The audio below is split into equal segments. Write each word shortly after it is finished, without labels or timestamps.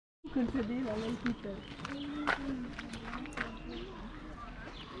Ko se dela, le hiter.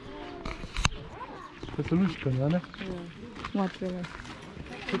 To so luškanja, ne? What really?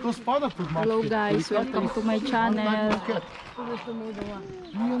 Se to spada pod mačke? Hello guys, welcome to my channel.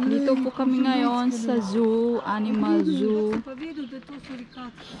 Dito po kami ngayon sa zoo, animal zoo.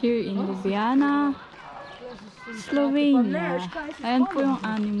 Here in Ljubljana, Slovenia. Ayan po yung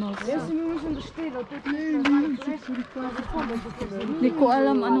animals. Hindi ko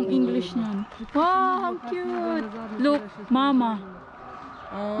alam anong English niyan. Wow, how cute! Look, mama.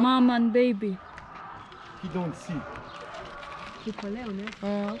 Mama and baby. You don't see.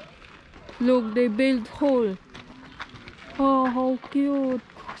 Look, they build hole. Oh, how cute.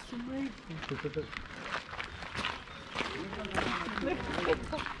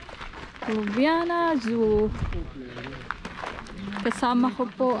 Ljubljana Zoo. Kasama ko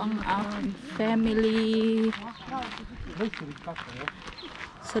po ang aking family.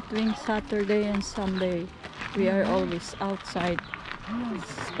 Sa tuwing Saturday and Sunday, we are always outside,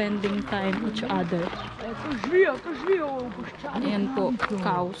 spending time each other. Ayan po,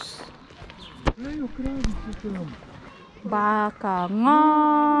 cows. Baka nga.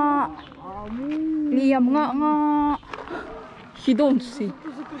 Liam nga. He don't see.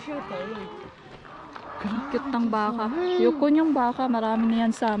 Cute ng baka. Yukon yung baka. Marami na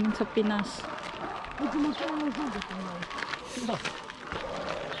yan sa amin sa Pinas.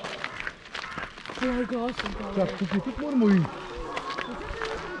 Так, тут можемо їх.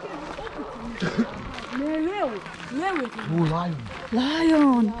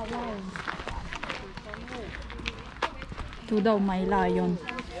 Lion! Ito daw may lion.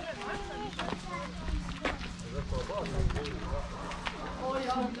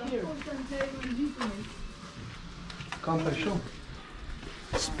 Кампер,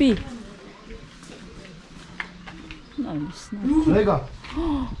 Spi. Nice. Lega.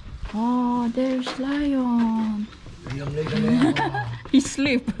 Oh, there's lion. He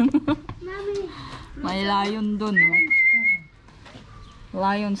sleep. May lion dun, oh.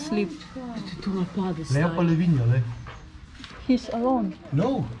 Lion sleep. Lea palevinja, le. He's alone.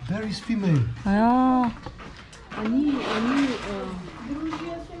 No, there is female. Ah. Они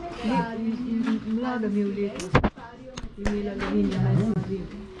млада ми улетла. Имела левинja най-слаби.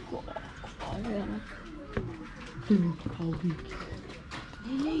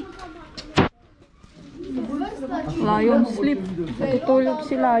 Lion sleep. Natutulog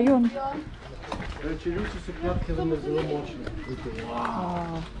si lion.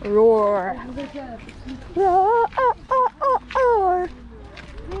 Roar. Roar.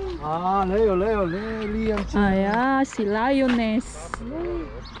 Ah, Leo, Liam. Ayan, si Lioness.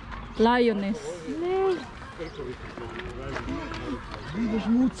 Lioness. Vidiš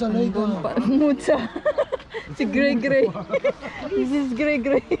muca, Lega. Muca. Si Grey. This is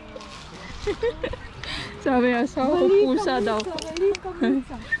Grey. Sabi niya, sa ako pusa daw.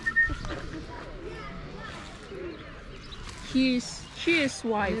 She is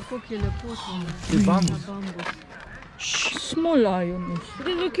wife. Bambus. Small lioness.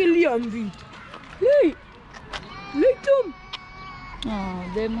 Dit is Liam wit. Leuk Tom. Ah,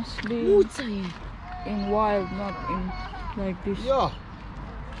 they must be in wild, not in like this. Ja.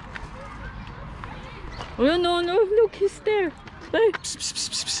 Oh no, look, he's there. Hey.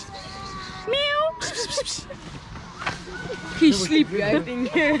 Meow. He's sleepy, I think.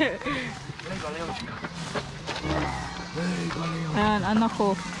 Ayan, anak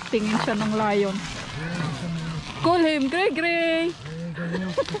ko. Tingin siya ng lion. Call him, Grey.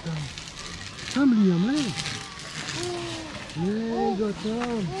 Tam Liam, le. Lega,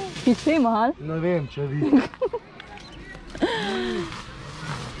 tam. Kisi, mahal? Ne vem, če vidim.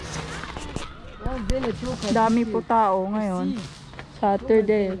 Dami po tao ngayon.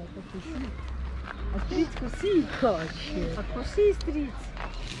 Saturday.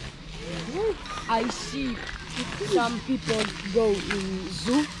 I see some people go in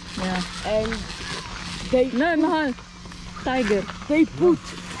zoo Yeah. and they No, mahal. Tiger. put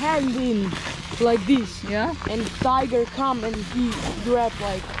hand in like this, Yeah? and tiger come and he grab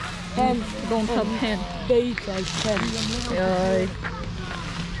like hand. Don't have hand. They like hand. Ay.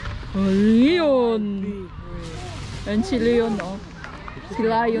 Oh, Leon. Yan si Leon, oh. Si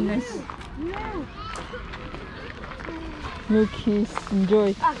Lioness. Look, he's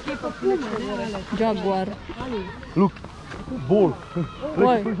enjoy. Jaguar. Look, ball.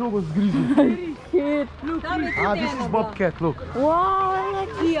 Why? Prišel bo zgrizel. Cute. Ah, this is bobcat, look. Wow, I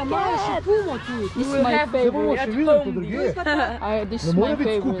like this cat. This is my Se bomo favorite. še videli to drugje. This Ne is my more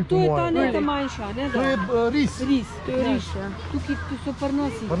biti skupaj, favorite. po mojem. Ne, ta manjša, ne To da. je ris. Ris, to je ris. Tukaj tu so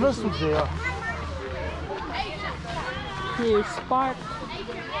prnosi. Pa nas tudi, ja. Here's park.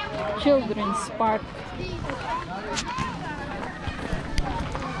 Children's park.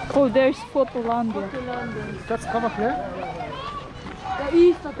 Oh, there's Fotolandia. That's come up here.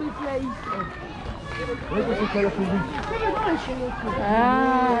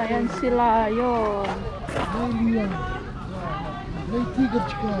 Ah, yan sila, yun.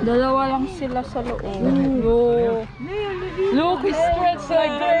 Dalawa lang sila sa loob. Yo. Look, he stretched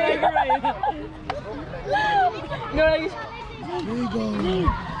like Gregory.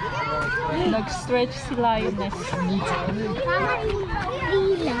 Nag-stretch si Lioness.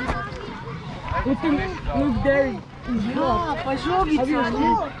 Look there.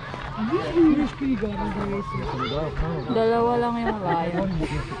 Dalawa lang yung lion.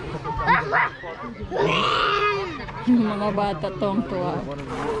 Yung mga bata tong-tuwa.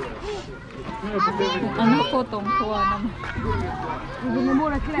 Anak ko tong-tuwa naman.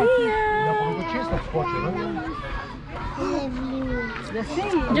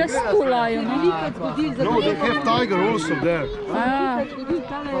 Just two lion. No, they have tiger also there. Ah,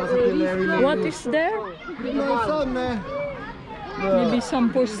 what is there? Maybe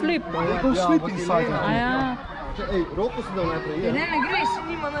some for sleep. Go sleep inside. Ah,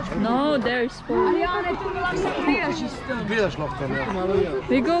 no, there's for. Gledaš lahko, ne?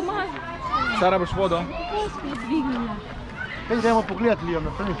 We go, ma. Sara, boš vodo? Idemo pogledati, Liam,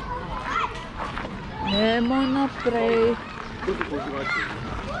 naprej. Idemo naprej.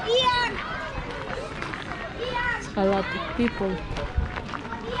 It's a lot of people.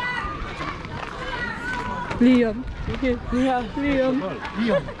 Liam. Liam. Liam.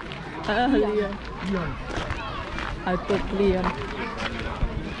 Ah, Liam. I put Liam.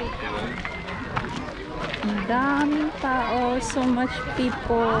 Ang daming tao, so much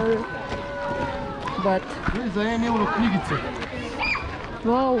people. But Za 1 euro knjigice.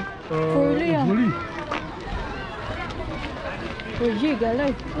 wow, for Liam. Žoli. For Giga,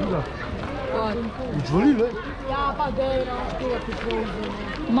 like. What? Žoli, le?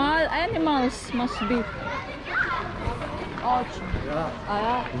 Mal animals must be.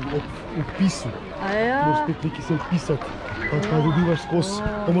 Ah, V pisu. ja. Moraš spet nekaj se vpisati. Pa dobivaš skozi.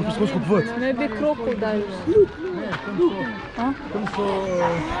 Pa moraš skozi kupovati. Maybe crocodiles. Huh? Tam so...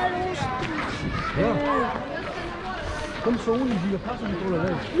 Ja. Tam so oni žive, pa so mi tole,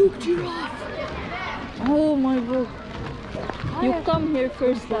 le? Oh my god. You come here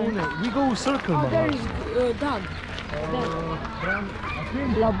first time. We go v circle, man. Dog.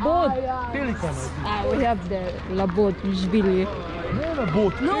 Labod. Pelikan. Ah, we have the labod, Ljubljana. Ne na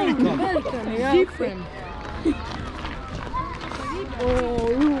bot, pelikan. Pelican. Yeah. Different.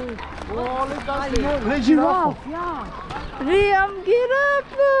 Le žirafo. Liam,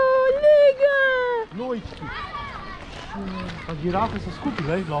 giraffe, liga. Lojčki. Pa girafe so skupaj,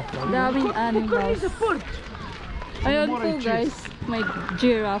 le, lahko. Daming animals. Ayun po guys, may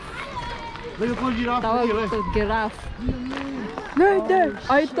giraffe. Le, kako žirafe, Tawag le. ito, giraffe. Right there.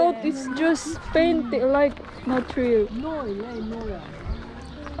 I thought it's just painted, like not real.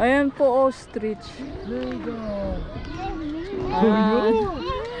 Ayan po, ostrich.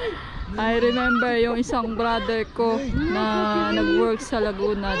 I remember yung isang brother ko na nag-work sa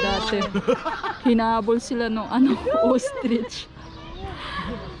Laguna dati. Hinahabol sila nung ostrich.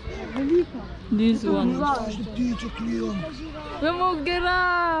 This one. Ptiček, Liam. Yung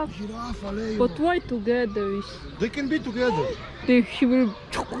giraffe. Žirafa, le. But why together? They can be together. He will...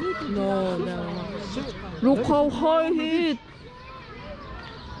 No. Look how high he is.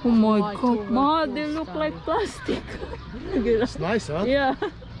 Oh my god. Ma, they look like plastic. It's nice, huh? Yeah.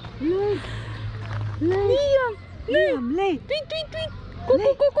 Liam! Lej. Tweet, tweet, tweet! Go.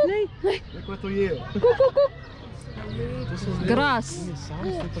 Kako to je? Go. Grass.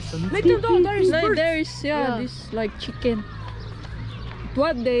 Let them go. There is Like birds. there is, yeah, this like chicken.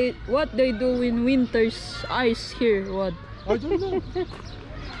 What they do in winter's ice here? What? I don't know.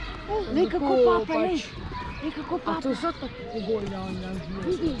 Lej kako papa, lej. Lej kako papa. A to so tako pogojno.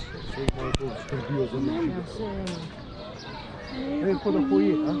 Vse malo to skrbijo za njih. Ej, kako da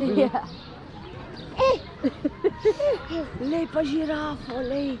poje, a? Ja. Lej pa žirafo,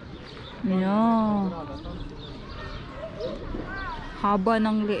 lej. Yeah. Haba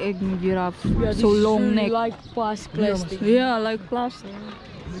ng leeg ni giraffe. Yeah, So this long is neck. like plastic. Yeah, like plastic.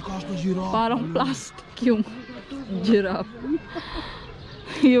 Nekakšna žirafa. Parang plastic yung giraffe.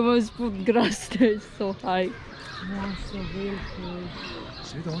 You must put grass there, it's so high. Seveda,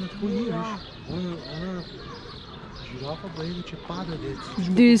 ona tako je, viš. Ona... Žirafa pa je, če pada, dec.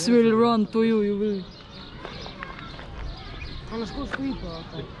 This will run to you, you will. Ona skozi stoji pa.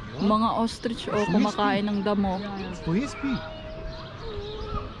 Mga ostrich o kumakain ng damo. Stoji, spi.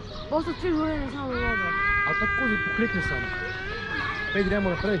 Просто 3 години само вода. A tako je poklikne sam. Pej gremo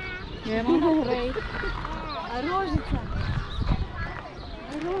naprej. Gremo naprej. Rožica.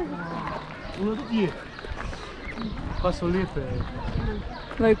 Ono tudi je. Pa so lepe.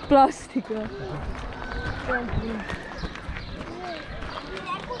 Like plastika.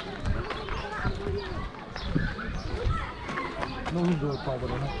 No vidim, da je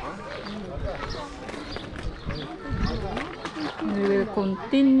padalo, ne? We will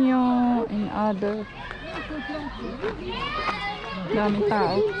continue in other. Daming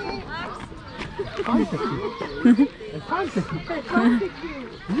tao. Fajte ki. Fajte ki.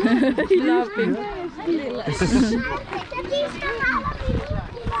 He's laughing.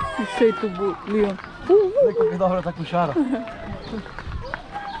 He said to Leon. Neko je dobro tako šara.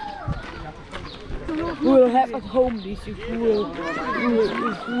 We will have at home this if we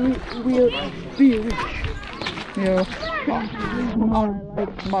will be rich. Yeah. I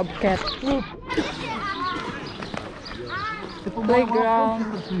like bobcat. Playground.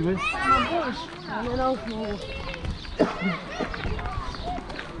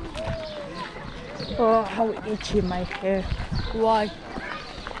 Oh, how itchy my hair. Why?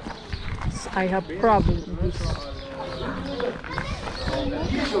 I have problem with this.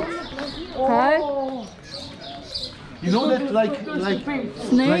 Hi? You know that like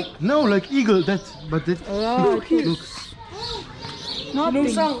Snake? no, like eagle, that, but that, Oh, look.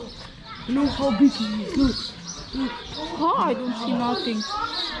 nothing. Look how big he is. Look. Oh, I don't see nothing.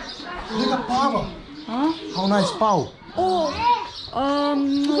 Look at Pava. Huh? How nice paw.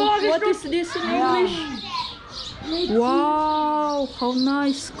 What is this in English? Wow, how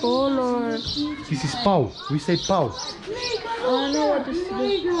nice color. This is paw. We say paw. I know what is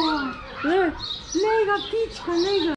this. Look. Lega, ptička, lega.